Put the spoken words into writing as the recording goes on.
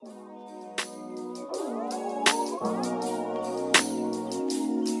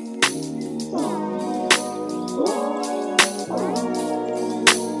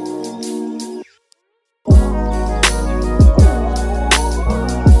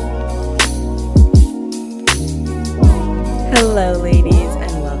Hello, ladies,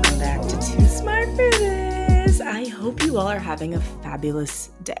 and welcome back to Too Smart for This. I hope you all are having a fabulous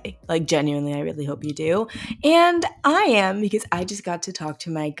day. Like, genuinely, I really hope you do. And I am, because I just got to talk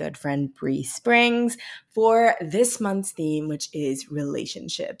to my good friend Bree Springs for this month's theme, which is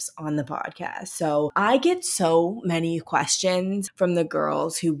relationships on the podcast. So I get so many questions from the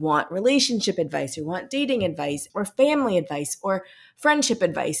girls who want relationship advice, who want dating advice, or family advice, or friendship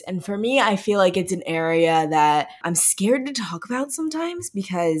advice. And for me, I feel like it's an area that I'm scared to talk about sometimes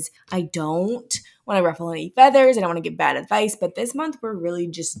because I don't want to ruffle any feathers. I don't want to give bad advice. But this month, we're really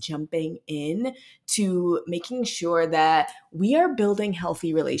just jumping in to making sure that we are building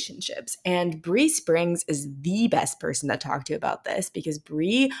healthy relationships. And Bree Springs is the best person to talk to about this because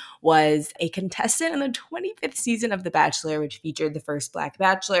Bree was a contestant in the 25th season of The Bachelor, which featured the first Black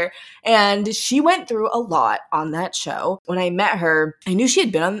Bachelor. And she went through a lot on that show. When I met her, I knew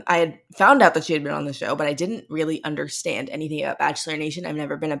I had found out that she had been on the show, but I didn't really understand anything about Bachelor Nation. I've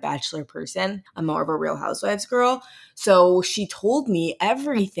never been a Bachelor person. I'm more of a Real Housewives girl. So she told me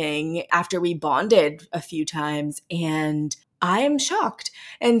everything after we bonded a few times, and I am shocked.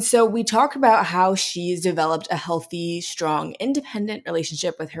 And so we talk about how she's developed a healthy, strong, independent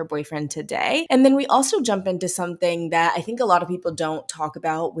relationship with her boyfriend today. And then we also jump into something that I think a lot of people don't talk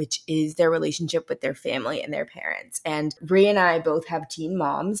about, which is their relationship with their family and their parents. And Brie and I both have teen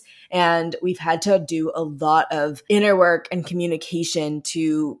moms, and we've had to do a lot of inner work and communication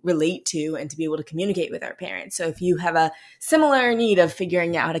to relate to and to be able to communicate with our parents. So if you have a similar need of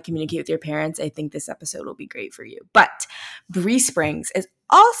figuring out how to communicate with your parents, I think this episode will be great for you. But Bree Springs is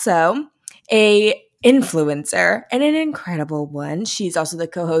also a influencer and an incredible one. She's also the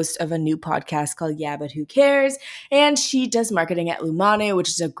co-host of a new podcast called Yeah, But Who Cares? And she does marketing at Lumanu, which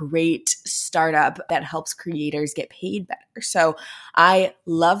is a great startup that helps creators get paid better. So I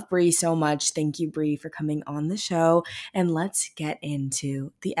love Bree so much. Thank you, Bree, for coming on the show. And let's get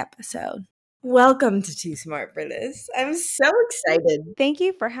into the episode. Welcome to Too Smart for This. I'm so excited. Thank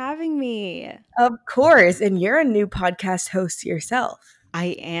you for having me. Of course. And you're a new podcast host yourself.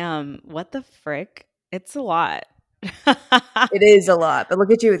 I am. What the frick? It's a lot. It is a lot. But look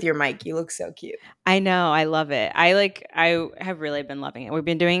at you with your mic. You look so cute. I know. I love it. I have really been loving it. We've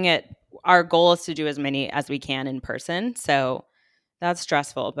been doing it. Our goal is to do as many as we can in person. So that's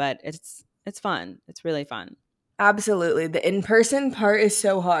stressful, but it's fun. It's really fun. Absolutely. The in-person part is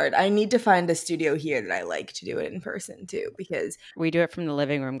so hard. I need to find a studio here that I like to do it in person too, because we do it from the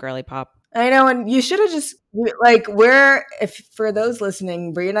living room, girly pop. I know, and you should have just if for those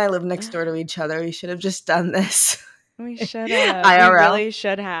listening, Brie and I live next door to each other. We should have just done this. We should have. IRL. We really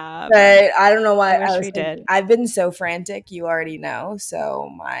should have. But I don't know why. I wish we did. I've been so frantic, you already know, so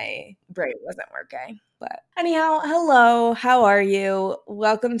my brain wasn't working. But anyhow, hello, how are you?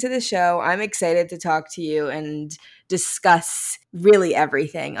 Welcome to the show. I'm excited to talk to you and discuss really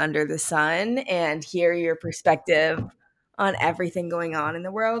everything under the sun and hear your perspective on everything going on in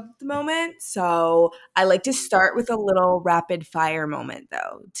the world at the moment. So I like to start with a little rapid fire moment,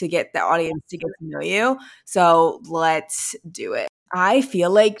 though, to get the audience to get to know you. So let's do it. I feel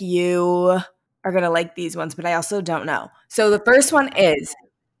like you are going to like these ones, but I also don't know. So the first one is,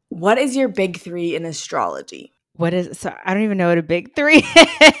 what is your big three in astrology? So I don't even know what a big three is.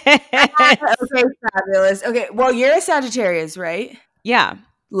 Okay, fabulous. Okay, well, you're a Sagittarius, right? Yeah.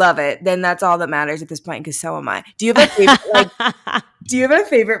 Love it. Then that's all that matters at this point, because so am I. Do you have a favorite, do you have a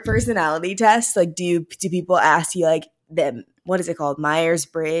favorite personality test? Like, do people ask you like what is it called,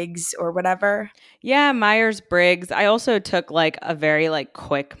 Myers-Briggs or whatever? Yeah, Myers-Briggs. I also took like a very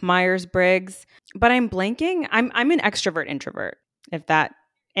quick Myers-Briggs, but I'm blanking. I'm an extrovert introvert. If that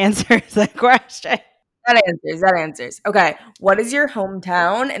answers the question. That answers. Okay. What is your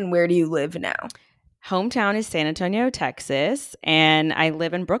hometown and where do you live now? Hometown is San Antonio, Texas, and I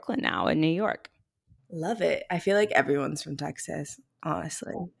live in Brooklyn now in New York. Love it. I feel like everyone's from Texas,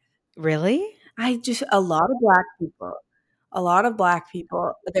 honestly. Really? A lot of black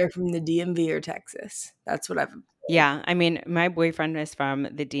people, they're from the DMV or Texas. That's what I've. Yeah. I mean, my boyfriend is from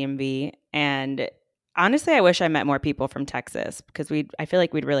the DMV, and honestly, I wish I met more people from Texas because I feel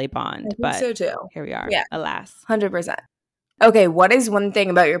like we'd really bond. I think so too. Here we are. Yeah. Alas. 100%. Okay, what is one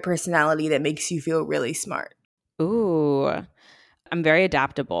thing about your personality that makes you feel really smart? Ooh, I'm very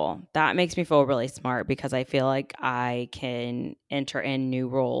adaptable. That makes me feel really smart because I feel like I can enter in new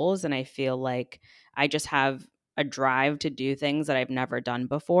roles, and I feel like I just have a drive to do things that I've never done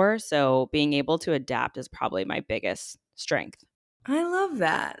before. So being able to adapt is probably my biggest strength. I love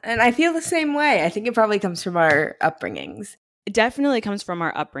that. And I feel the same way. I think it probably comes from our upbringings. It definitely comes from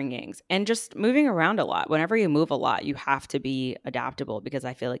our upbringings and just moving around a lot. Whenever you move a lot, you have to be adaptable because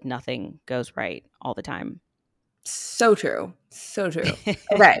I feel like nothing goes right all the time. So true. So true.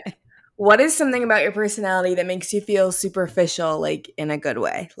 Okay. What is something about your personality that makes you feel superficial, like in a good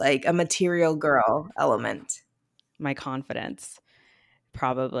way, like a material girl element? My confidence,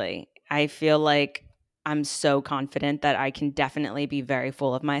 probably. I feel like I'm so confident that I can definitely be very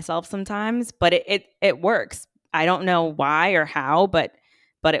full of myself sometimes, but it works. I don't know why or how, but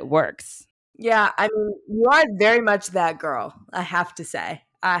it works. Yeah, I mean, you are very much that girl, I have to say.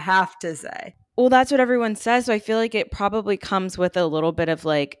 I have to say. Well, that's what everyone says. So I feel like it probably comes with a little bit of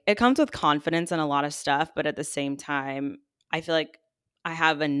like, it comes with confidence and a lot of stuff. But at the same time, I feel like I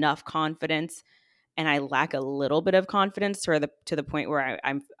have enough confidence and I lack a little bit of confidence to the point where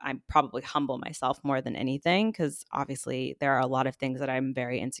I'm probably humble myself more than anything, because obviously there are a lot of things that I'm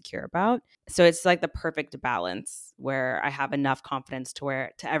very insecure about. So it's like the perfect balance where I have enough confidence to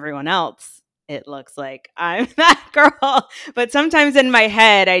where to everyone else it looks like I'm that girl, but sometimes in my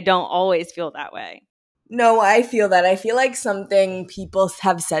head I don't always feel that way. No, I feel that. I feel like something people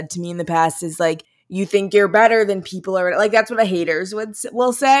have said to me in the past is like, you think you're better than people are. Like, that's what a haters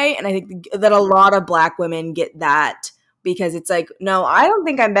will say. And I think that a lot of Black women get that because it's like, no, I don't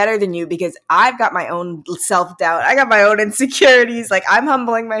think I'm better than you because I've got my own self doubt. I got my own insecurities. Like, I'm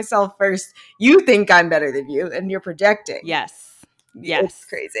humbling myself first. You think I'm better than you and you're projecting. Yes. It's Yes.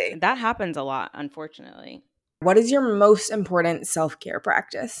 crazy. That happens a lot, unfortunately. What is your most important self care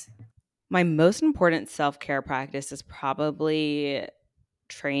practice? My most important self-care practice is probably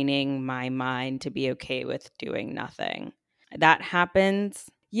training my mind to be okay with doing nothing. That happens.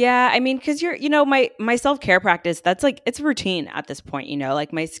 Yeah, I mean, because my self-care practice, that's like it's routine at this point,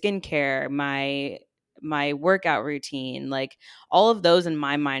 like my skincare, my workout routine, like all of those in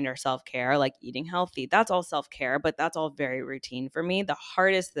my mind are self-care, like eating healthy. That's all self-care, but that's all very routine for me. The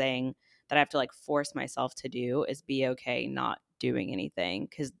hardest thing that I have to like force myself to do is be okay not doing anything.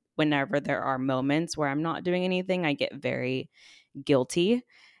 Because whenever there are moments where I'm not doing anything, I get very guilty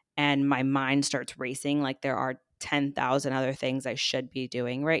and my mind starts racing like there are 10,000 other things I should be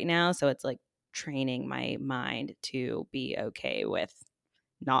doing right now. So it's like training my mind to be okay with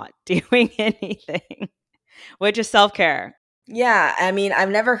not doing anything, which is self care. Yeah, I mean, I've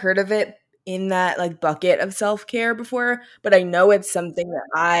never heard of it in that like bucket of self-care before, but I know it's something that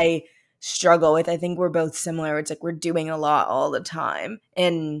I struggle with. I think we're both similar. It's like we're doing a lot all the time.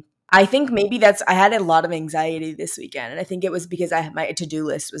 And I think maybe that's I had a lot of anxiety this weekend, and I think it was because I my to-do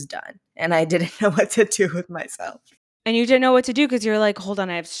list was done and I didn't know what to do with myself. And you didn't know what to do because you're like, hold on,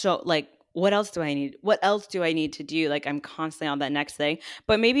 I have so like what else do I need? What else do I need to do? Like I'm constantly on that next thing.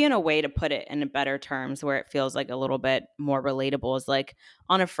 But maybe in a way to put it in better terms where it feels like a little bit more relatable is like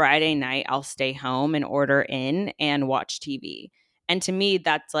on a Friday night, I'll stay home and order in and watch TV. And to me,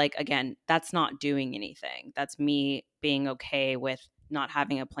 that's like, again, that's not doing anything. That's me being okay with not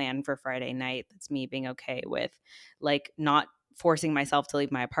having a plan for Friday night. That's me being okay with like not forcing myself to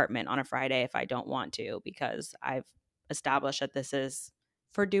leave my apartment on a Friday if I don't want to because I've established that this is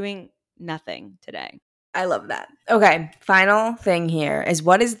for doing nothing today. I love that. Okay, final thing here is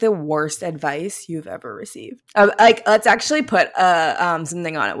what is the worst advice you've ever received? Like, let's actually put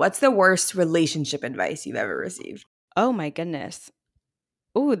something on it. What's the worst relationship advice you've ever received? Oh my goodness.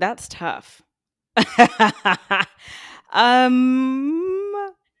 Ooh, that's tough. I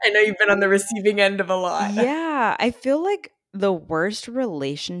know you've been on the receiving end of a lot. Yeah, I feel like the worst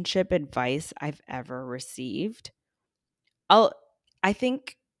relationship advice I've ever received. I'll I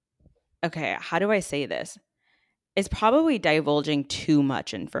think okay, how do I say this? It's probably divulging too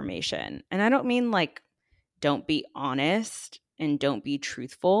much information. And I don't mean like don't be honest and don't be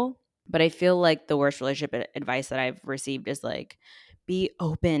truthful. But I feel like the worst relationship advice that I've received is like be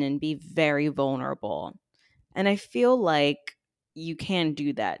open and be very vulnerable. And I feel like you can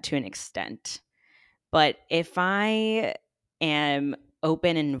do that to an extent. But if I am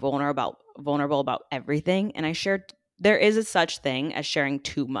open and vulnerable about everything and I share there is a such thing as sharing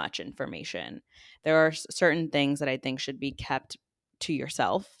too much information. There are certain things that I think should be kept to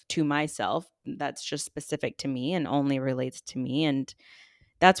yourself, to myself. That's just specific to me and only relates to me and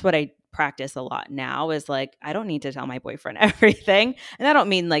that's what I practice a lot now is like I don't need to tell my boyfriend everything. And I don't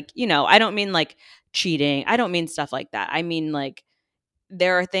mean like, I don't mean like cheating. I don't mean stuff like that. I mean like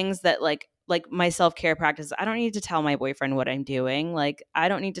there are things that like my self-care practice, I don't need to tell my boyfriend what I'm doing. Like I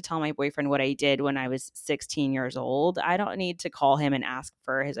don't need to tell my boyfriend what I did when I was 16 years old. I don't need to call him and ask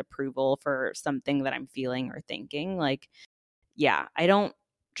for his approval for something that I'm feeling or thinking. Like yeah, I don't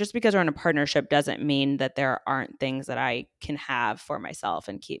just because we're in a partnership doesn't mean that there aren't things that I can have for myself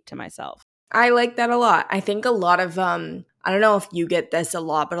and keep to myself. I like that a lot. I think a lot of I don't know if you get this a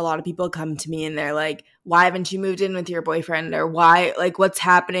lot, but a lot of people come to me and they're like, why haven't you moved in with your boyfriend, or why, like, what's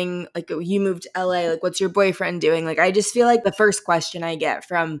happening, like you moved to LA, like what's your boyfriend doing? Like, I just feel like the first question I get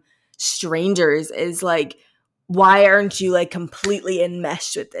from strangers is like, why aren't you like completely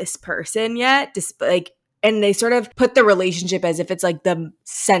enmeshed with this person yet? Just like, and they sort of put the relationship as if it's like the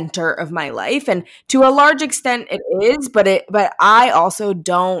center of my life, and to a large extent it is, but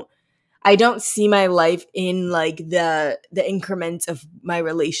I don't see my life in like the increments of my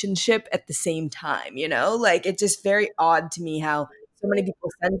relationship at the same time, you know? Like, it's just very odd to me how so many people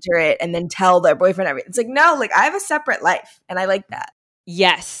center it and then tell their boyfriend everything. It's like, no, like I have a separate life, and I like that.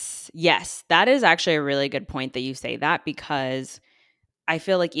 Yes. Yes. That is actually a really good point that you say that, because I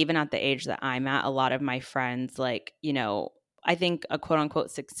feel like even at the age that I'm at, a lot of my friends, like, I think a quote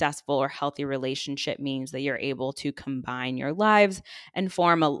unquote successful or healthy relationship means that you're able to combine your lives and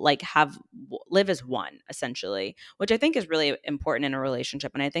form live as one, essentially, which I think is really important in a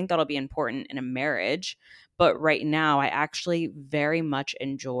relationship. And I think that'll be important in a marriage. But right now, I actually very much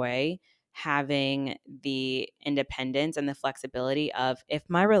enjoy having the independence and the flexibility of, if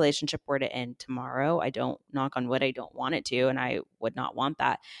my relationship were to end tomorrow, I don't, knock on wood, I don't want it to, and I would not want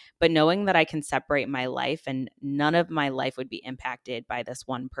that. But knowing that I can separate my life and none of my life would be impacted by this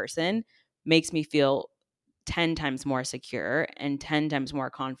one person makes me feel 10 times more secure and 10 times more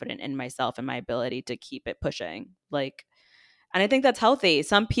confident in myself and my ability to keep it pushing. Like, and I think that's healthy.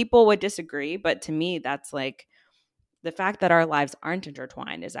 Some people would disagree, but to me, that's like, the fact that our lives aren't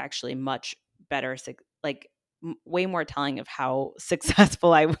intertwined is actually much better, like way more telling of how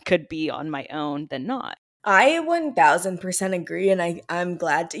successful I could be on my own than not. I 1000% agree. And I'm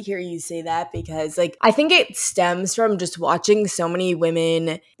glad to hear you say that, because like I think it stems from just watching so many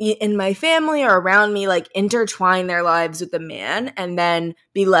women in my family or around me like intertwine their lives with a man and then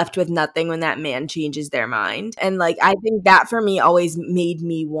be left with nothing when that man changes their mind. And like I think that for me always made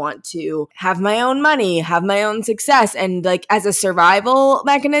me want to have my own money, have my own success, and like as a survival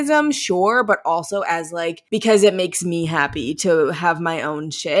mechanism, sure, but also as like because it makes me happy to have my own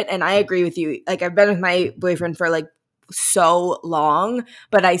shit. And I agree with you. Like I've been with my boyfriend for like so long,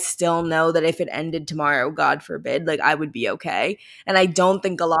 but I still know that if it ended tomorrow, God forbid, like I would be okay. And I don't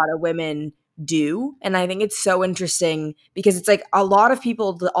think a lot of women do. And I think it's so interesting because it's like a lot of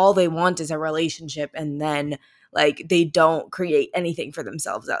people, all they want is a relationship, and then like they don't create anything for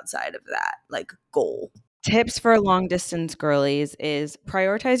themselves outside of that like goal. Tips for long distance girlies is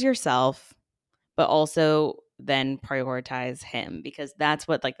prioritize yourself, but also then prioritize him, because that's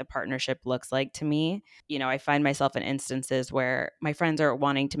what like the partnership looks like to me. I find myself in instances where my friends are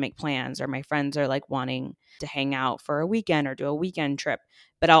wanting to make plans, or my friends are like wanting to hang out for a weekend or do a weekend trip,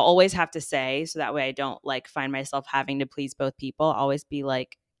 but I'll always have to say, so that way I don't like find myself having to please both people, I'll always be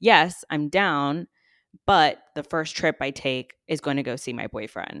like, yes, I'm down, but the first trip I take is going to go see my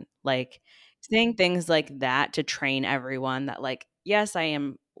boyfriend. Like, saying things like that to train everyone that like, yes, I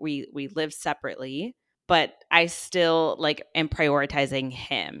am, we live separately, but I still like am prioritizing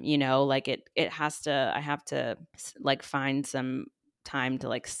him, like it has to, I have to like find some time to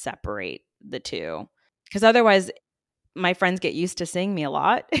like separate the two. Because otherwise my friends get used to seeing me a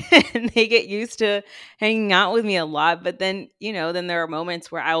lot and they get used to hanging out with me a lot. But then, then there are moments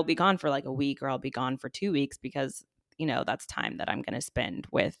where I will be gone for like a week, or I'll be gone for 2 weeks, because, that's time that I'm going to spend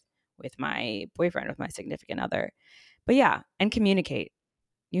with my boyfriend, with my significant other. But yeah, and communicate.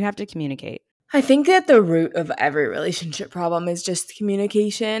 You have to communicate. I think that the root of every relationship problem is just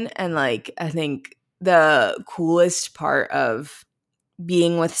communication. And like, I think the coolest part of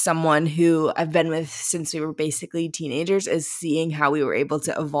being with someone who I've been with since we were basically teenagers is seeing how we were able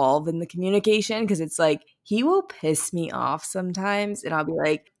to evolve in the communication. Cause it's like, he will piss me off sometimes. And I'll be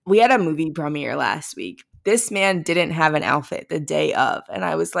like, we had a movie premiere last week. This man didn't have an outfit the day of. And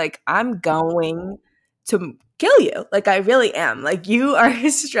I was like, I'm going to kill you. Like, I really am. Like, you are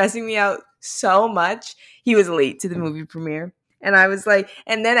stressing me out so much. He was late to the movie premiere. And I was like,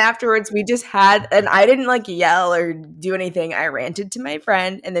 and then afterwards we just had, and I didn't like yell or do anything. I ranted to my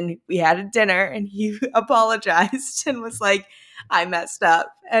friend, and then we had a dinner, and he apologized and was like, I messed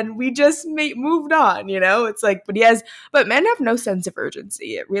up. And we just moved on, you know? It's like, but men have no sense of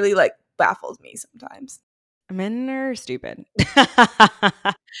urgency. It really like baffles me sometimes. Men are stupid.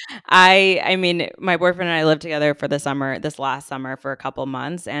 I mean, my boyfriend and I lived together for this last summer for a couple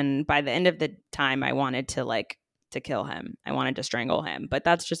months, and by the end of the time I wanted to kill him. I wanted to strangle him. But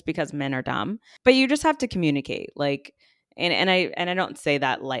that's just because men are dumb. But you just have to communicate. Like, and I don't say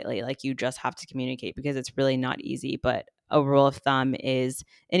that lightly. Like, you just have to communicate, because it's really not easy. But a rule of thumb is,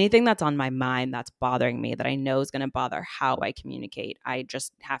 anything that's on my mind that's bothering me, that I know is going to bother how I communicate, I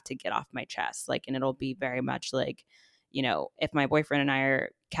just have to get off my chest. Like, and it'll be very much like, if my boyfriend and I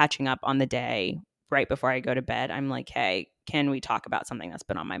are catching up on the day right before I go to bed, I'm like, hey, can we talk about something that's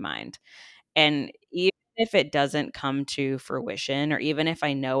been on my mind? And even if it doesn't come to fruition, or even if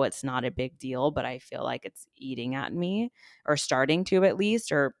I know it's not a big deal, but I feel like it's eating at me, or starting to at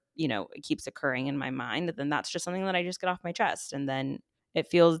least, or, it keeps occurring in my mind, then that's just something that I just get off my chest. And then it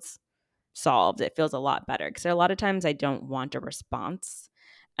feels solved. It feels a lot better, because a lot of times I don't want a response.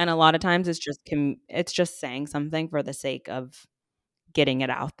 And a lot of times it's just saying something for the sake of getting it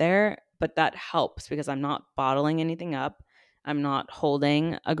out there, but that helps because I'm not bottling anything up. I'm not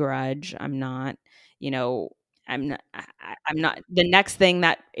holding a grudge. I'm not, you know, I'm not the next thing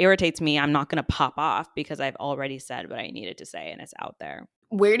that irritates me, I'm not going to pop off because I've already said what I needed to say and it's out there.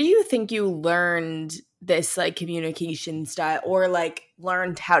 Where do you think you learned this like communication style, or like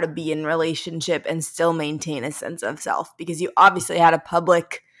learned how to be in relationship and still maintain a sense of self? Because you obviously had a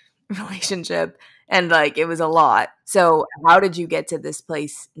public relationship and like it was a lot. So how did you get to this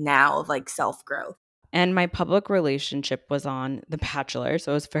place now of like self-growth? And my public relationship was on The Bachelor,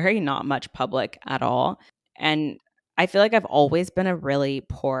 so it was very not much public at all. And I feel like I've always been a really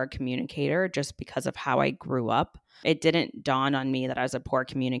poor communicator just because of how I grew up. It didn't dawn on me that I was a poor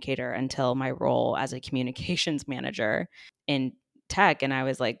communicator until my role as a communications manager in tech. And I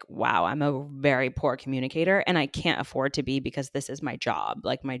was like, wow, I'm a very poor communicator and I can't afford to be, because this is my job.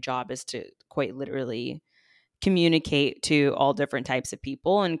 Like, my job is to quite literally communicate to all different types of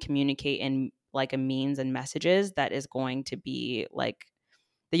people and communicate in like a means and messages that is going to be like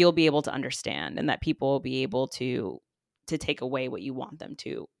that you'll be able to understand, and that people will be able to take away what you want them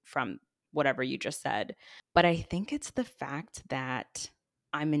to from whatever you just said. But I think it's the fact that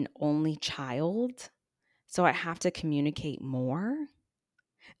I'm an only child, so I have to communicate more.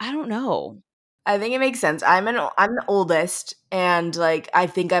 I don't know. I think it makes sense. I'm the oldest, and like I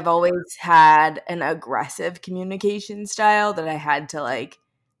think I've always had an aggressive communication style that I had to like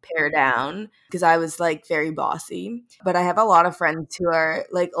pare down because I was like very bossy. But I have a lot of friends who are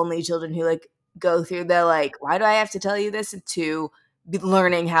like only children who like go through the like, why do I have to tell you this, to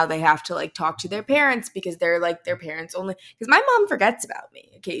learning how they have to like talk to their parents because they're like their parents only, because my mom forgets about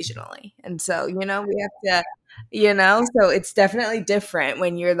me occasionally. And so, we have to, so it's definitely different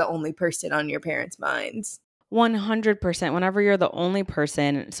when you're the only person on your parents' minds. 100%. Whenever you're the only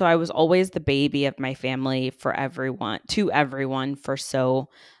person. So I was always the baby of my family for everyone, to everyone for so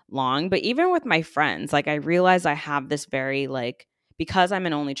long. But even with my friends, like I realize I have this very like, because I'm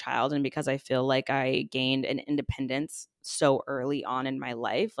an only child and because I feel like I gained an independence so early on in my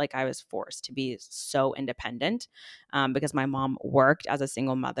life, like I was forced to be so independent, because my mom worked as a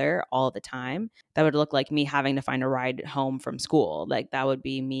single mother all the time. That would look like me having to find a ride home from school. Like that would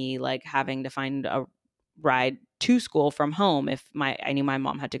be me like having to find a ride to school from home if I knew my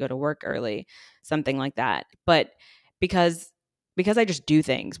mom had to go to work early, something like that. But because I just do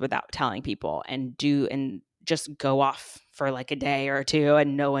things without telling people, and just go off for like a day or two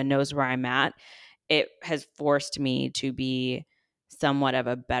and no one knows where I'm at, it has forced me to be somewhat of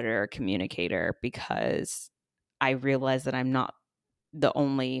a better communicator, because I realize that I'm not the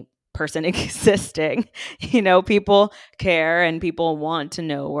only person existing. People care and people want to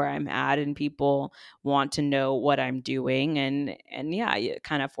know where I'm at and people want to know what I'm doing, and yeah, it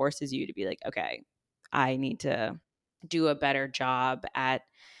kind of forces you to be like, okay, I need to do a better job at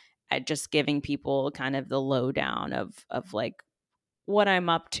just giving people kind of the lowdown of like what I'm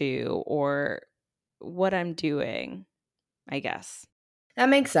up to or what I'm doing, I guess. That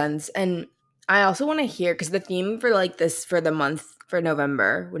makes sense. And I also want to hear, because the theme for like this, for the month for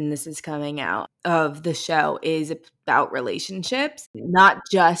November, when this is coming out, of the show is about relationships, not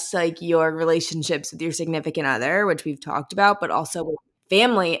just like your relationships with your significant other, which we've talked about, but also with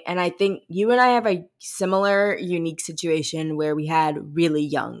family. And I think you and I have a similar unique situation where we had really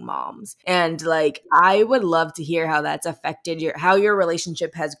young moms. And like I would love to hear how that's affected how your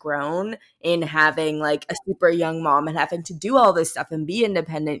relationship has grown in having like a super young mom and having to do all this stuff and be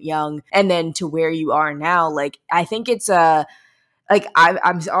independent young, and then to where you are now. Like I think it's a like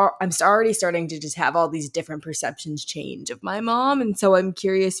I'm already starting to just have all these different perceptions change of my mom, and so I'm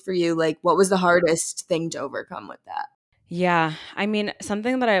curious for you, like what was the hardest thing to overcome with that? Yeah. I mean,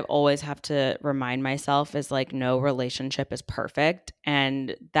 something that I always have to remind myself is like no relationship is perfect.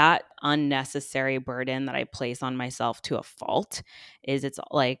 And that unnecessary burden that I place on myself to a fault is it's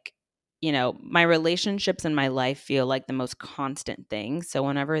like, my relationships in my life feel like the most constant thing. So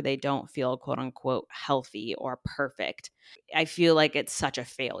whenever they don't feel quote unquote healthy or perfect, I feel like it's such a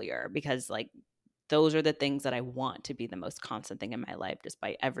failure, because like those are the things that I want to be the most constant thing in my life,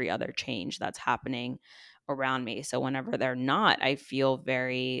 despite every other change that's happening around me. So whenever they're not, I feel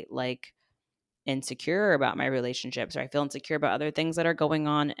very like insecure about my relationships, or I feel insecure about other things that are going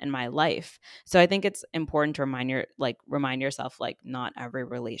on in my life. So I think it's important to remind yourself, like, not every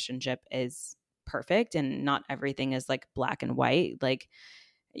relationship is perfect and not everything is like black and white. Like,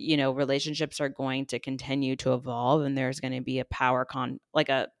 relationships are going to continue to evolve, and there's going to be a power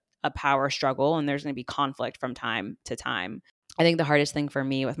struggle, and there's going to be conflict from time to time. I think the hardest thing for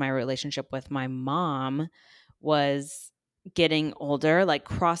me with my relationship with my mom was getting older, like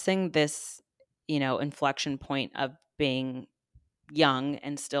crossing this, inflection point of being young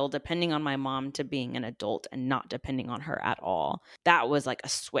and still depending on my mom to being an adult and not depending on her at all. That was like a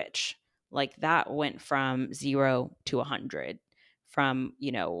switch. Like that went from 0 to 100 from,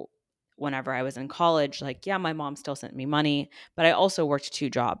 whenever I was in college. Like, yeah, my mom still sent me money, but I also worked 2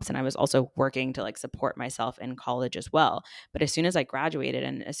 jobs and I was also working to like support myself in college as well. But as soon as I graduated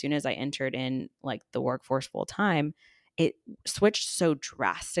and as soon as I entered in like the workforce full time, it switched so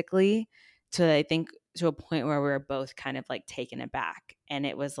drastically to, I think, to a point where we were both kind of like taken aback. And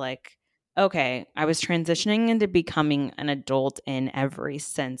it was like, okay, I was transitioning into becoming an adult in every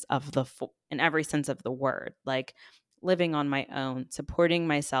sense of the word, like living on my own, supporting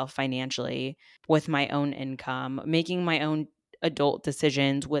myself financially with my own income, making my own adult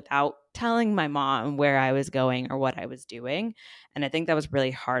decisions without telling my mom where I was going or what I was doing. And I think that was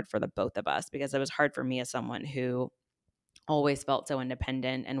really hard for the both of us, because it was hard for me as someone who always felt so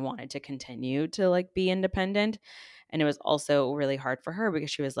independent and wanted to continue to like be independent. And it was also really hard for her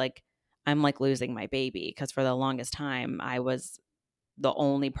because she was like, I'm like losing my baby. Because for the longest time, I was the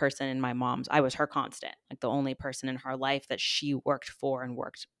only person in I was her constant, like the only person in her life that she worked for and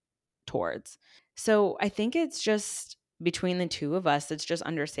worked towards. So I think it's just between the two of us, it's just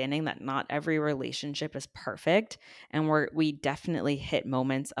understanding that not every relationship is perfect. And we definitely hit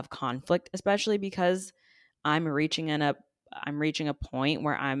moments of conflict, especially because I'm reaching an a I'm reaching a point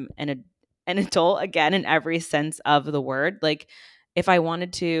where I'm an adult again in every sense of the word. Like if I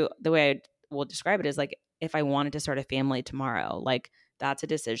wanted to, the way I will describe it is like if I wanted to start a family tomorrow, like that's a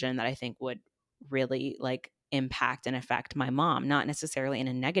decision that I think would really like impact and affect my mom, not necessarily in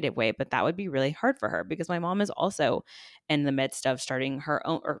a negative way, but that would be really hard for her because my mom is also in the midst of starting her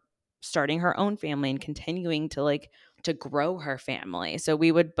own family and continuing to like to grow her family. So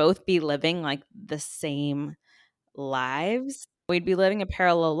we would both be living like the same lives. We'd be living a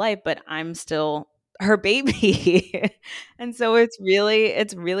parallel life, but I'm still her baby. And so it's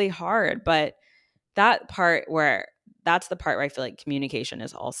really hard, but that part where that's the part where I feel like communication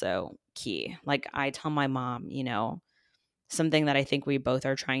is also key. Like I tell my mom, something that I think we both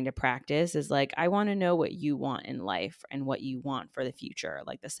are trying to practice is like, I want to know what you want in life and what you want for the future.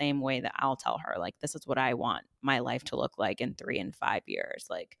 Like the same way that I'll tell her, like, this is what I want my life to look like in 3 and 5 years.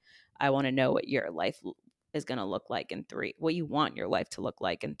 Like, I want to know what your life is going to look like what you want your life to look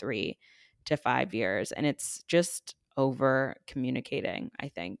like in 3 to 5 years. And it's just over communicating, I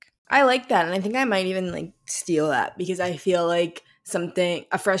think. I like that. And I think I might even like steal that because I feel like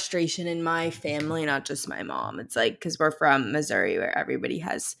a frustration in my family, not just my mom. It's like, because we're from Missouri where everybody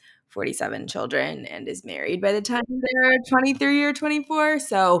has 47 children and is married by the time they're 23 or 24.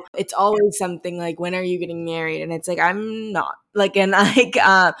 So it's always something like, when are you getting married? And it's like, I'm not. Like, and like,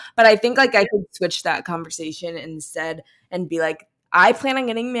 but I think like I could switch that conversation instead and be like, I plan on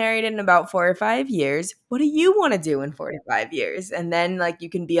getting married in about 4 or 5 years. What do you want to do in 4 to 5 years? And then like you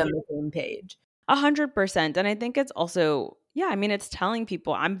can be on the same page. 100%. And I think it's also, yeah, I mean, it's telling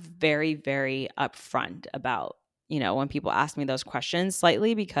people I'm very, very upfront about, when people ask me those questions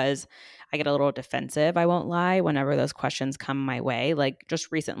slightly because I get a little defensive, I won't lie, whenever those questions come my way. Like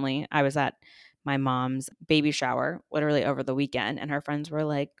just recently, I was at my mom's baby shower literally over the weekend, and her friends were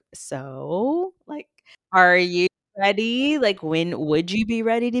like, so, like, are you ready? Like, when would you be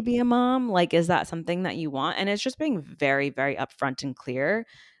ready to be a mom? Like, is that something that you want? And it's just being very, very upfront and clear.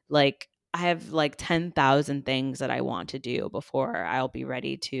 Like, I have like 10,000 things that I want to do before I'll be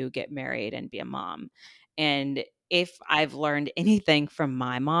ready to get married and be a mom. And if I've learned anything from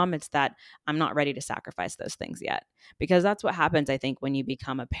my mom, it's that I'm not ready to sacrifice those things yet. Because that's what happens, I think, when you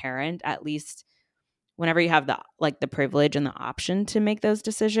become a parent, at least whenever you have the privilege and the option to make those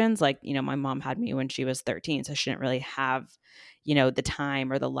decisions. Like, my mom had me when she was 13, so she didn't really have, the time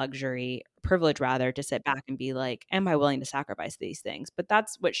or the luxury privilege rather to sit back and be like, am I willing to sacrifice these things? But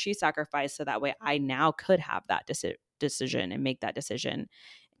that's what she sacrificed, so that way I now could have that decision and make that decision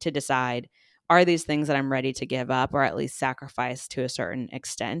to decide, are these things that I'm ready to give up or at least sacrifice to a certain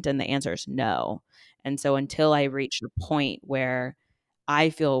extent? And the answer is no. And so until I reach the point where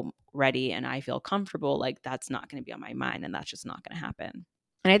I feel ready and I feel comfortable, like that's not going to be on my mind, and that's just not going to happen.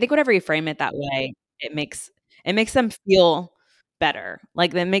 And I think whenever you frame it that way, it makes them feel better.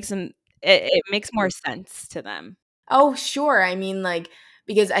 Like that makes them it makes more sense to them. Oh, sure. I mean, like,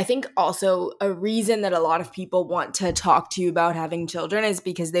 because I think also a reason that a lot of people want to talk to you about having children is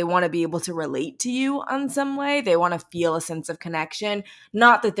because they want to be able to relate to you on some way. They want to feel a sense of connection,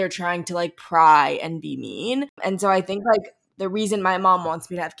 not that they're trying to like pry and be mean. And so I think like the reason my mom wants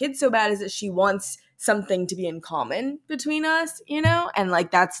me to have kids so bad is that she wants something to be in common between us, you know? And like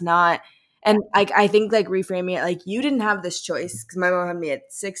that's not, and like I think like reframing it like you didn't have this choice because my mom had me at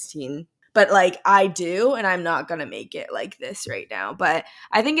 16, but like I do, and I'm not gonna make it like this right now. But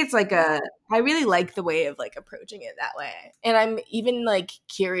I think it's like I really like the way of like approaching it that way. And I'm even like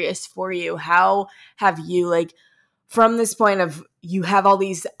curious for you, how have you like from this point of you have all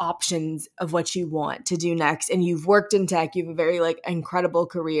these options of what you want to do next, and you've worked in tech, you have a very like incredible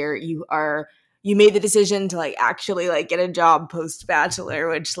career, you made the decision to like actually like get a job post bachelor,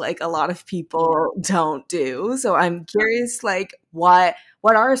 which like a lot of people don't do. So I'm curious like what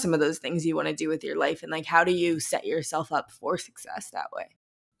are some of those things you want to do with your life, and like how do you set yourself up for success that way?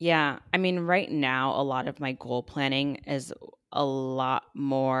 Yeah. I mean, right now, a lot of my goal planning is a lot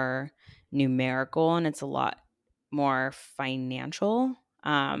more numerical and it's a lot more financial.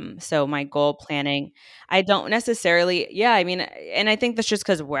 So my goal planning, I don't necessarily, yeah, I mean, and I think that's just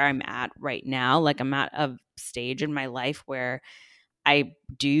because where I'm at right now, like I'm at a stage in my life where I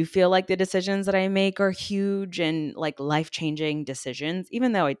do feel like the decisions that I make are huge and like life-changing decisions,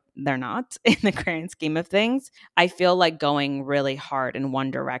 even though they're not in the grand scheme of things. I feel like going really hard in one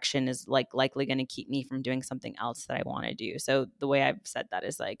direction is like likely going to keep me from doing something else that I want to do. So the way I've said that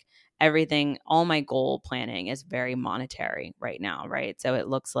is like everything, all my goal planning is very monetary right now, right? So it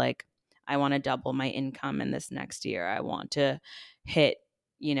looks like I want to double my income in this next year. I want to hit,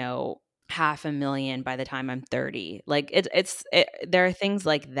 you know, 500,000 by the time I'm 30. Like there are things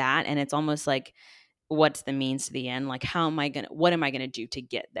like that, and it's almost like what's the means to the end? Like what am I going to do to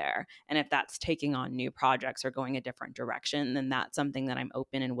get there? And if that's taking on new projects or going a different direction, then that's something that I'm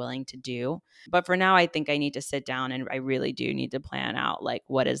open and willing to do. But for now, I think I need to sit down and I really do need to plan out like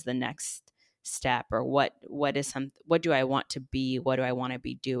what is the next step, or what do I want to be? What do I want to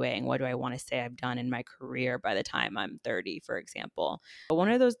be doing? What do I want to say I've done in my career by the time I'm 30, for example? But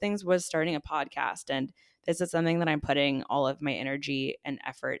one of those things was starting a podcast, and this is something that I'm putting all of my energy and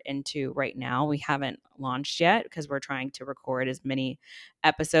effort into right now. We haven't launched yet because we're trying to record as many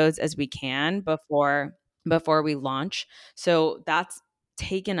episodes as we can before we launch. So that's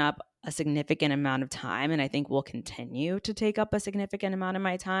taken up a significant amount of time, and I think will continue to take up a significant amount of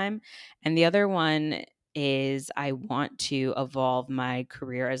my time. And the other one is I want to evolve my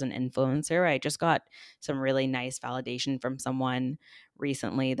career as an influencer. I just got some really nice validation from someone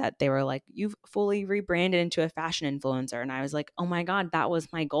recently that they were like, "You've fully rebranded into a fashion influencer." And I was like, "Oh my God, that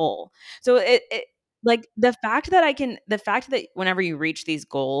was my goal." So it like the fact that whenever you reach these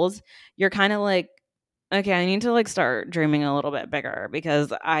goals, you're kind of like, okay, I need to like start dreaming a little bit bigger,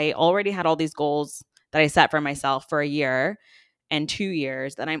 because I already had all these goals that I set for myself for a year and 2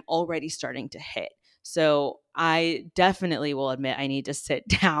 years that I'm already starting to hit. So I definitely will admit I need to sit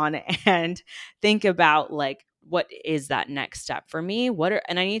down and think about like what is that next step for me?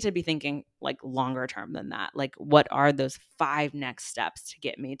 And I need to be thinking like longer term than that. Like what are those 5 next steps to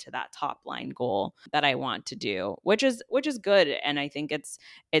get me to that top line goal that I want to do, which is good. And I think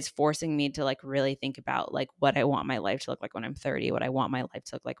it's forcing me to like really think about like what I want my life to look like when I'm 30, what I want my life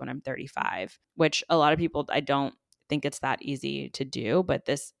to look like when I'm 35, which a lot of people, I don't think it's that easy to do. But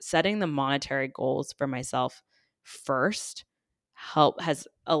this setting the monetary goals for myself first has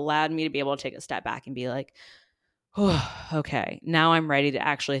allowed me to be able to take a step back and be like, oh, okay, now I'm ready to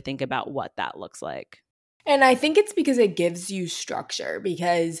actually think about what that looks like. And I think it's because it gives you structure,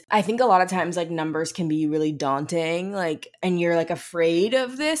 because I think a lot of times like numbers can be really daunting, like, and you're like afraid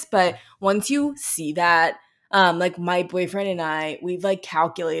of this, but once you see that, like my boyfriend and I, we've like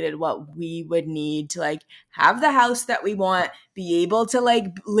calculated what we would need to like have the house that we want, be able to like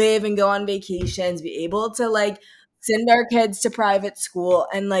live and go on vacations, be able to like send our kids to private school,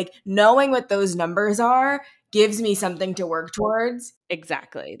 and like knowing what those numbers are gives me something to work towards.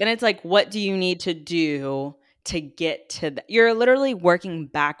 Exactly. Then it's like, what do you need to do to get to you're literally working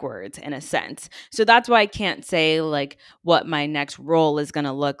backwards in a sense. So that's why I can't say like what my next role is going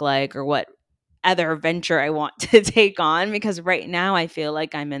to look like or what other venture I want to take on, because right now I feel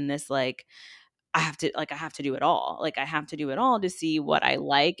like I'm in this like I have to do it all. Like I have to do it all to see what I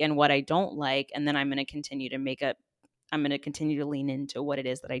like and what I don't like, and then I'm going to continue to lean into what it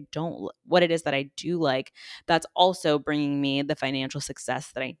is that I do like, that's also bringing me the financial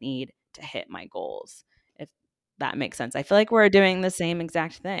success that I need to hit my goals. If that makes sense. I feel like we're doing the same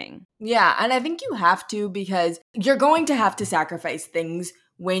exact thing. Yeah, and I think you have to, because you're going to have to sacrifice things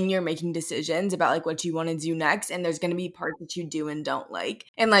when you're making decisions about like what you want to do next, and there's going to be parts that you do and don't like.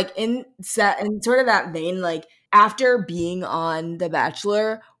 And like in sort of that vein, like after being on The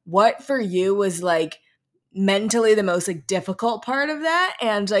Bachelor, what for you was like mentally the most like difficult part of that,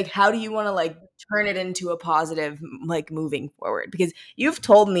 and like how do you want to like turn it into a positive like moving forward? Because you've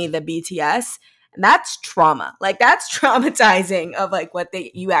told me the BTS, and that's trauma, like that's traumatizing of like what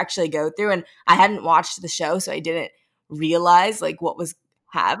you actually go through, and I hadn't watched the show, so I didn't realize like what was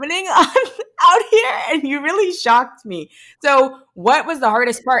happening out here, and you really shocked me. So what was the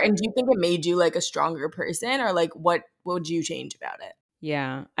hardest part, and do you think it made you like a stronger person, or like what would you change about it?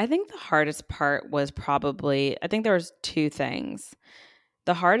 Yeah, I think the hardest part was probably, I think there was two things.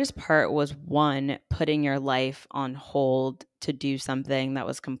 The hardest part was one, putting your life on hold to do something that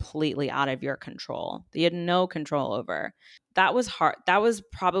was completely out of your control, that you had no control over. That was hard. That was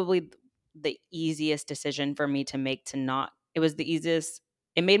probably the easiest decision for me to make, to not, it was the easiest,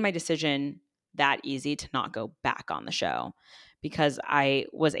 it made my decision that easy to not go back on the show, because I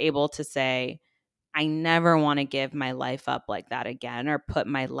was able to say, I never want to give my life up like that again, or put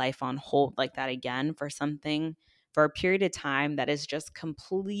my life on hold like that again for something, for a period of time that is just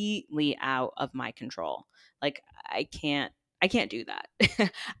completely out of my control. Like I can't do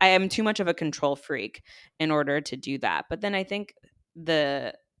that. I am too much of a control freak in order to do that. But then I think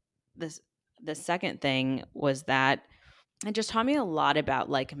the the the second thing was that it just taught me a lot about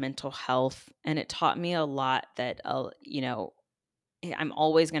like mental health, and it taught me a lot that I'm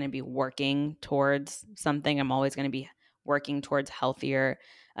always going to be working towards something. I'm always going to be working towards a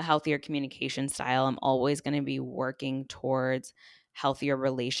healthier communication style. I'm always going to be working towards healthier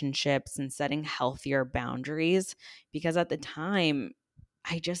relationships and setting healthier boundaries, because at the time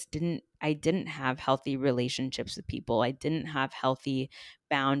I didn't have healthy relationships with people. I didn't have healthy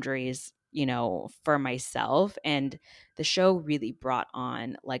boundaries, for myself. And the show really brought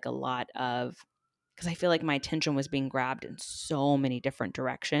on like a lot of, because I feel like my attention was being grabbed in so many different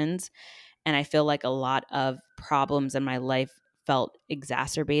directions. And I feel like a lot of problems in my life felt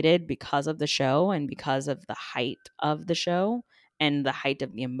exacerbated because of the show, and because of the height of the show and the height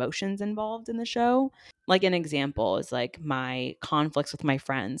of the emotions involved in the show. Like an example is like my conflicts with my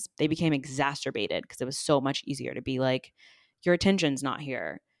friends. They became exacerbated because it was so much easier to be like, your attention's not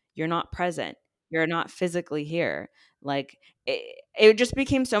here. You're not present. You're not physically here. Like it just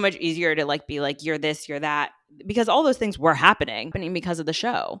became so much easier to like be like, you're this, you're that, because all those things were happening because of the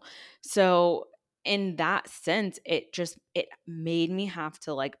show. So in that sense, it made me have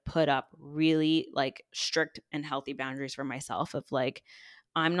to like put up really like strict and healthy boundaries for myself of like,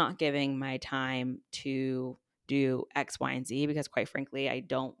 I'm not giving my time to do X, Y, and Z because quite frankly, I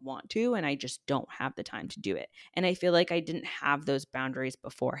don't want to, and I just don't have the time to do it. And I feel like I didn't have those boundaries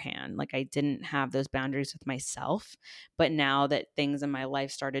beforehand. Like I didn't have those boundaries with myself. But now that things in my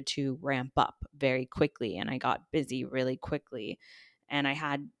life started to ramp up very quickly, and I got busy really quickly, and I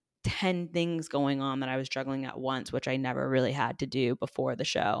had 10 things going on that I was juggling at once, which I never really had to do before the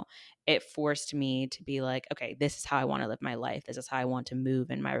show, it forced me to be like, okay, this is how I want to live my life. This is how I want to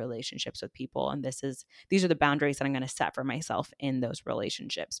move in my relationships with people. And these are the boundaries that I'm going to set for myself in those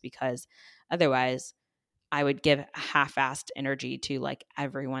relationships, because otherwise I would give half-assed energy to like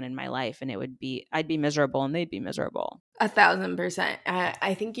everyone in my life, and I'd be miserable and they'd be miserable. 1,000%.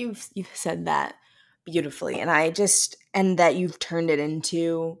 I think you've said that beautifully, and that you've turned it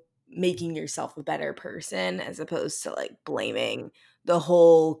into making yourself a better person, as opposed to like blaming the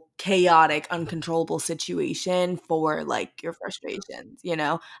whole chaotic, uncontrollable situation for like your frustrations.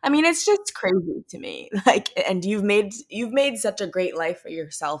 I mean, it's just crazy to me. Like, and you've made such a great life for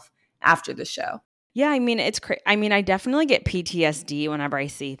yourself after the show. Yeah, I mean, it's crazy. I mean, I definitely get PTSD whenever I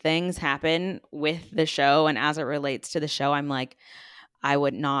see things happen with the show. And as it relates to the show, I'm like, I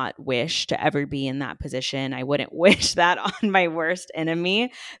would not wish to ever be in that position. I wouldn't wish that on my worst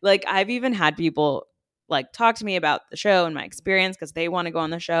enemy. Like, I've even had people like talk to me about the show and my experience because they want to go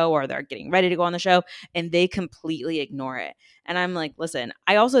on the show or they're getting ready to go on the show, and they completely ignore it. And I'm like, listen,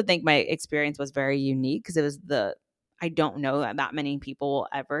 I also think my experience was very unique because I don't know that many people will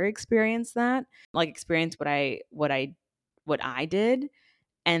ever experience that, like experience what I did.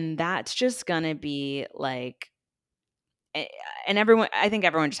 And that's just gonna be like, and I think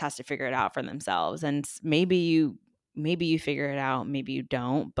everyone just has to figure it out for themselves. And maybe you figure it out, maybe you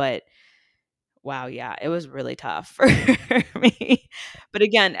don't, but wow, yeah, it was really tough for me. But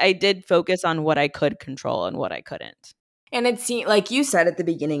again, I did focus on what I could control and what I couldn't. And it seems like you said at the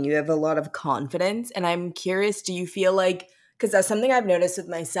beginning, you have a lot of confidence. And I'm curious, do you feel like, because that's something I've noticed with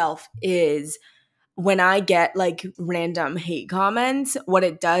myself, is when I get like random hate comments, what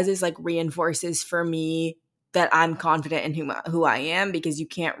it does is like reinforces for me that I'm confident in who I am, because you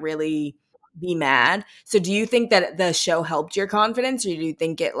can't really be mad. So do you think that the show helped your confidence, or do you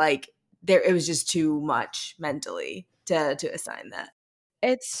think it like it was just too much mentally to assign that?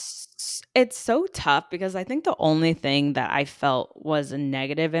 It's so tough because I think the only thing that I felt was a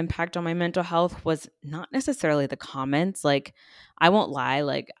negative impact on my mental health was not necessarily the comments. Like, I won't lie,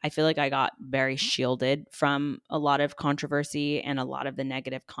 like I feel like I got very shielded from a lot of controversy and a lot of the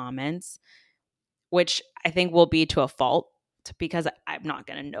negative comments, which I think will be to a fault because I'm not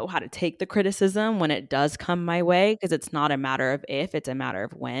going to know how to take the criticism when it does come my way, because it's not a matter of if, it's a matter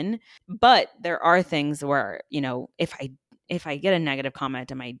of when. But there are things where, if I get a negative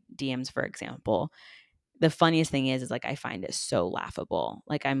comment in my DMs, for example, the funniest thing is like I find it so laughable.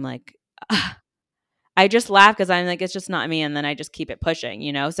 Like I'm like, "Ugh." I just laugh because I'm like, it's just not me, and then I just keep it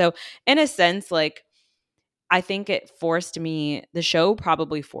pushing. So in a sense, like I think the show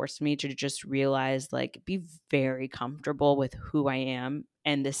probably forced me to just realize, like, be very comfortable with who I am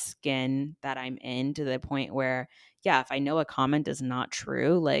and the skin that I'm in, to the point where, yeah, if I know a comment is not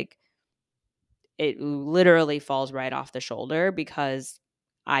true, like, it literally falls right off the shoulder because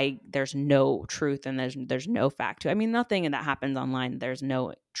there's no truth and there's no fact to it. I mean, nothing that happens online, there's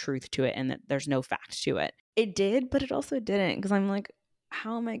no truth to it and that there's no fact to it. It did, but it also didn't, because I'm like,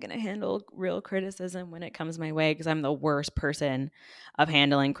 how am I going to handle real criticism when it comes my way? Because I'm the worst person of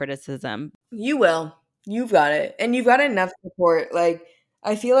handling criticism. You will. You've got it. And you've got enough support. Like,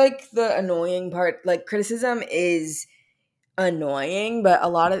 I feel like the annoying part, like, criticism is annoying, but a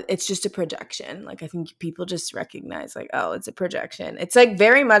lot of it's just a projection. Like, I think people just recognize, like, oh, it's a projection. It's like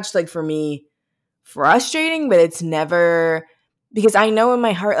very much like for me frustrating, but it's never, because I know in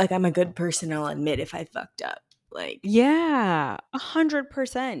my heart, like, I'm a good person. I'll admit if I fucked up. Like, Yeah,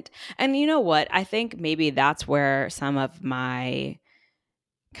 100%. And you know what? I think maybe that's where some of my,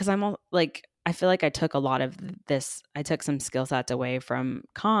 because like, I feel like I took a lot of this, I took some skill sets away from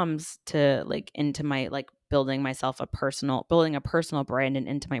comms to like into my, like, building a personal brand and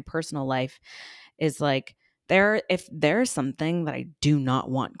into my personal life, is like, if there's something that I do not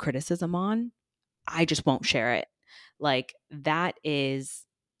want criticism on, I just won't share it. Like, that is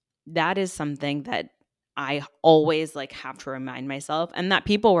something that I always like have to remind myself, and that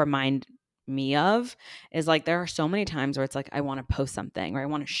people remind me of, is like, there are so many times where it's like I want to post something or I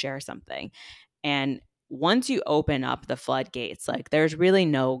want to share something, and once you open up the floodgates, like, there's really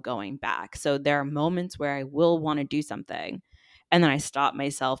no going back. So there are moments where I will want to do something, and then I stop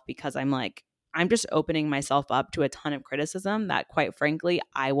myself because I'm like, I'm just opening myself up to a ton of criticism that, quite frankly,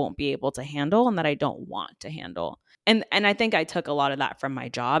 I won't be able to handle and that I don't want to handle. And I think I took a lot of that from my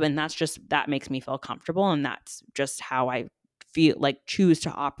job, and that makes me feel comfortable, and that's just how I feel, like, choose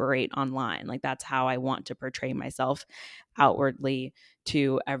to operate online. Like, that's how I want to portray myself outwardly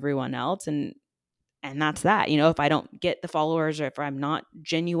to everyone else, and that's that. If I don't get the followers, or if I'm not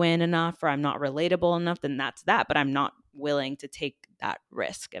genuine enough, or I'm not relatable enough, then that's that. But I'm not willing to take that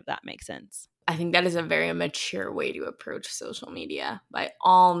risk, if that makes sense. I think that is a very mature way to approach social media, by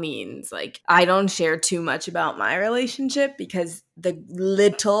all means. Like, I don't share too much about my relationship because the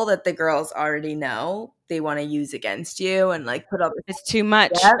little that the girls already know, they want to use against you and like put up. It's too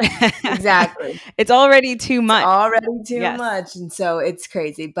much. Yep, exactly. It's already too much. It's already too Yes. much. And so it's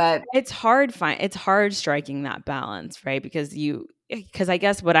crazy, but it's hard striking that balance, right? Because I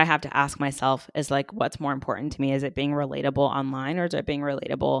guess what I have to ask myself is, like, what's more important to me? Is it being relatable online, or is it being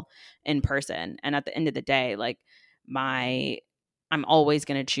relatable in person? And at the end of the day, like, I'm always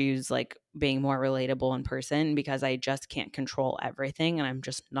going to choose, like, being more relatable in person, because I just can't control everything, and I'm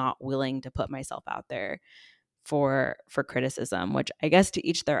just not willing to put myself out there for criticism, which I guess to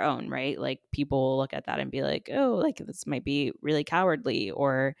each their own, right? Like, people will look at that and be like, oh, like, this might be really cowardly,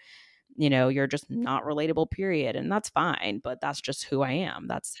 or you're just not relatable, period. And that's fine, but that's just who I am.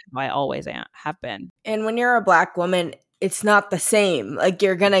 That's who I always have been. and when you're a Black woman, it's not the same. Like,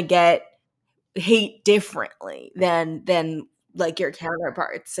 you're gonna get hate differently than like your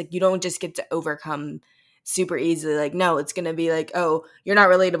counterparts. Like, you don't just get to overcome super easily. Like, no, it's gonna be like, oh, you're not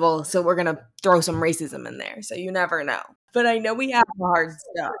relatable, so we're gonna throw some racism in there. So you never know. But I know we have hard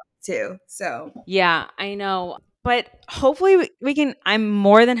stuff too. So Yeah, I know. But hopefully we can, I'm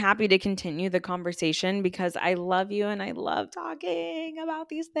more than happy to continue the conversation, because I love you and I love talking about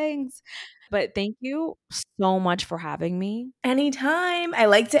these things. But thank you so much for having me. anytime. I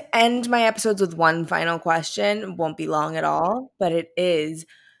like to end my episodes with one final question. It won't be long at all, but it is,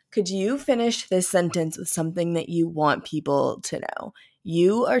 could you finish this sentence with something that you want people to know?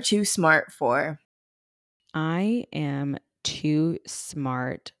 You are too smart for. I am too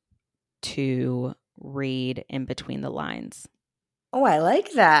smart to read in between the lines. Oh, I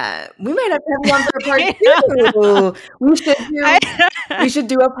like that. We might have to have you on for a part 2. We should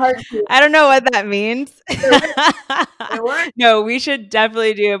do a part 2. I don't know what that means. It works. No, we should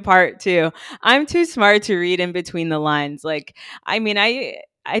definitely do a part 2. I'm too smart to read in between the lines. Like, I mean, I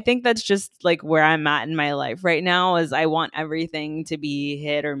think that's just like where I'm at in my life right now is I want everything to be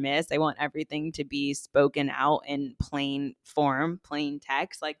hit or miss. I want everything to be spoken out in plain form, plain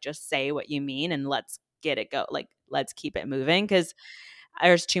text, like just say what you mean and let's get it go. Like, let's keep it moving because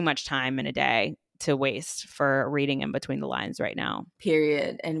there's too much time in a day to waste for reading in between the lines right now.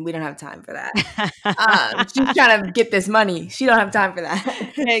 Period. And we don't have time for that. She's trying to get this money. She don't have time for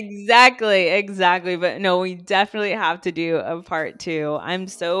that. Exactly. But no, we definitely have to do a part 2. I'm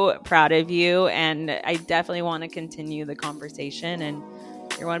so proud of you, and I definitely want to continue the conversation, and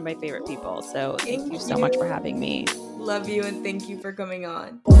you're one of my favorite people. So thank you so much for having me. Love you, and thank you for coming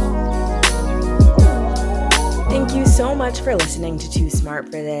on. Thank you so much for listening to Too Smart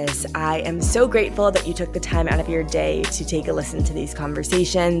for This. I am so grateful that you took the time out of your day to take a listen to these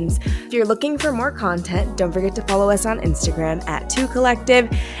conversations. If you're looking for more content, don't forget to follow us on Instagram at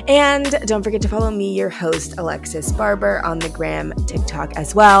 2Collective. And don't forget to follow me, your host, Alexis Barber, on the gram, TikTok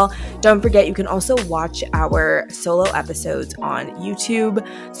as well. Don't forget, you can also watch our solo episodes on YouTube.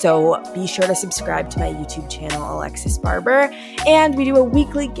 So be sure to subscribe to my YouTube channel, Alexis Barber. And we do a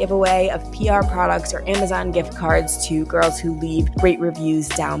weekly giveaway of PR products or Amazon gift cards to girls who leave great reviews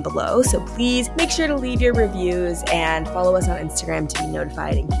down below. So please make sure to leave your reviews and follow us on Instagram to be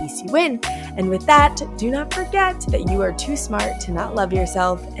notified in case you win. And with that, do not forget that you are too smart to not love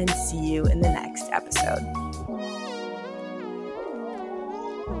yourself, and see you in the next episode.